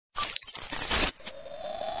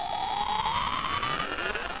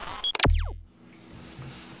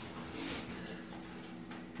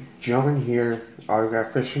John here,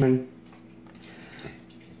 Autograph Fisherman.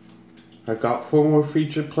 I got 4 more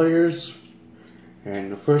featured players,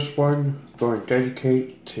 and the first one I'm going to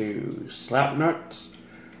dedicate to Slapnuts,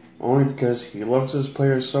 only because he loves his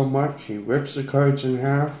players so much. He rips the cards in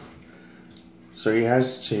half, so he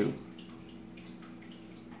has 2.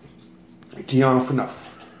 Dion Phaneuf.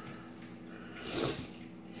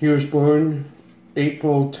 He was born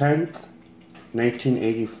April 10th,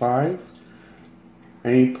 1985,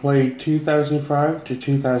 and he played 2005 to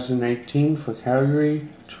 2019 for Calgary,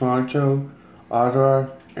 Toronto, Ottawa,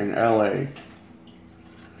 and LA.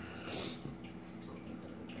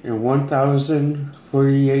 In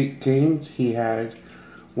 1,048 games, he had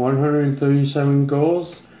 137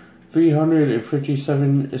 goals,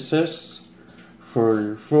 357 assists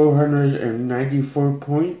for 494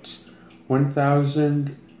 points,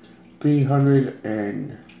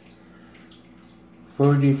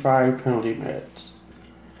 1,345 penalty minutes.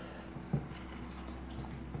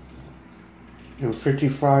 In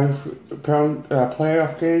 55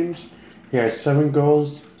 playoff games, he had 7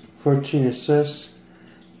 goals, 14 assists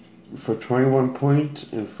for 21 points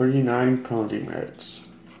and 39 penalty minutes.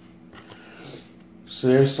 So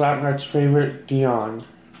there's Slapnut's favorite, Dion.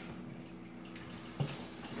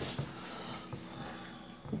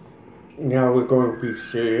 Now we're going to be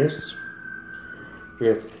serious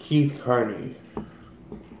with Keith Carney.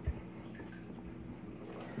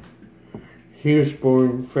 He was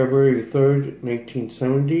born February 3rd,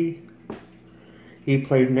 1970. He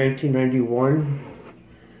played 1991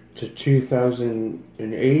 to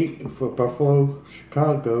 2008 for Buffalo,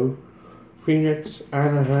 Chicago, Phoenix,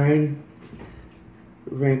 Anaheim,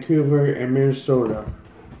 Vancouver, and Minnesota.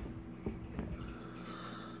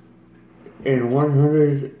 In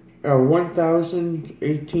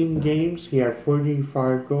 1,018 games, he had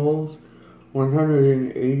 45 goals,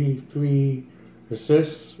 183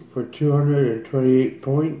 assists for 228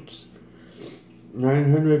 points,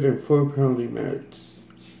 904 penalty minutes.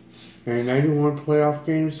 In 91 playoff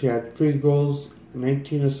games, he had 3 goals,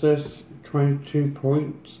 19 assists, 22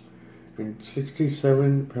 points, and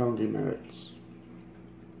 67 penalty minutes.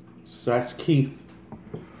 So that's Keith.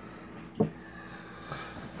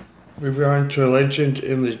 Moving on to a legend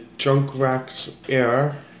in the junk racks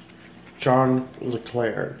era, John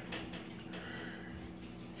LeClair.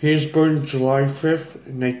 He was born July 5th,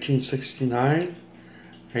 1969,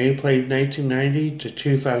 and he played 1990 to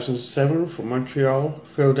 2007 for Montreal,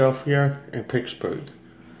 Philadelphia, and Pittsburgh.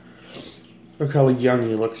 Look how young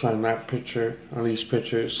he looks on that picture, on these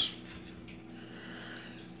pictures.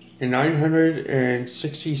 In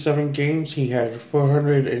 967 games, he had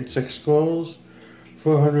 406 goals,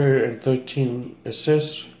 413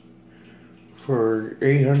 assists for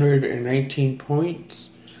 819 points,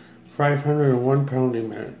 501 penalty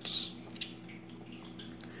minutes.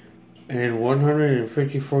 And in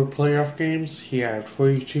 154 playoff games, he had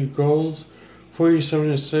 42 goals,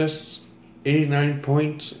 47 assists, 89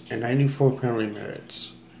 points, and 94 penalty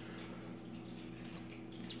minutes.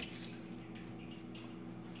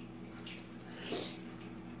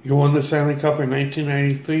 He won the Stanley Cup in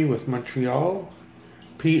 1993 with Montreal,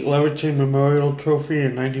 Pete Leverton Memorial Trophy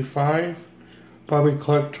in 95, Bobby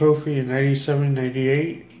Clark Trophy in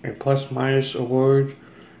 97-98, and Plus Minus Award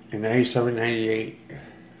in 97-98.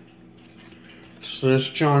 So there's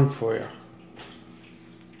John for you.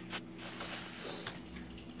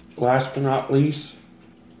 Last but not least,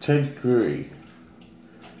 Ted Drury.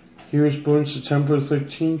 He was born September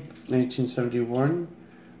 13th, 1971,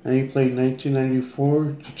 and he played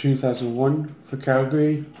 1994 to 2001 for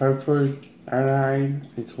Calgary, Hartford, Anaheim,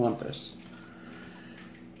 and Columbus.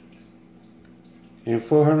 In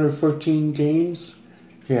 414 games,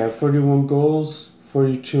 he had 41 goals,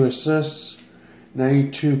 42 assists,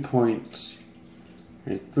 92 points,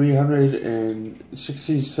 and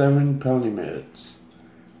 367 penalty minutes.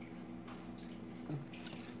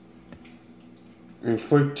 In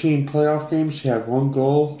 14 playoff games, he had 1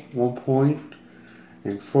 goal, 1 point,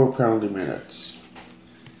 and 4 penalty minutes.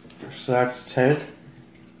 So that's Ted.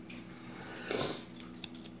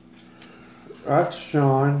 That's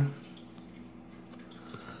John.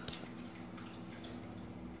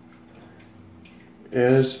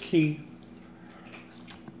 Is Keith.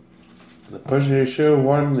 The person who should have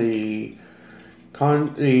won the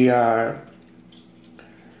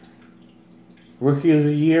Rookie of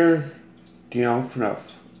the Year, Dion Phaneuf,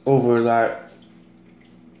 over that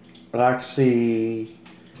Alexander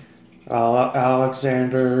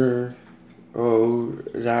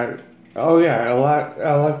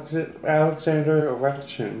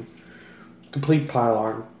Ovechkin. Complete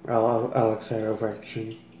pylon. Alexander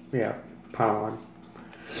Ovechkin. Yeah, pylon.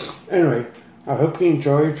 Anyway, I hope you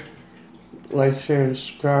enjoyed. Like, share, and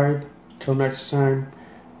subscribe. Till next time,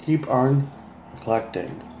 keep on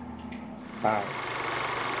collecting. Bye.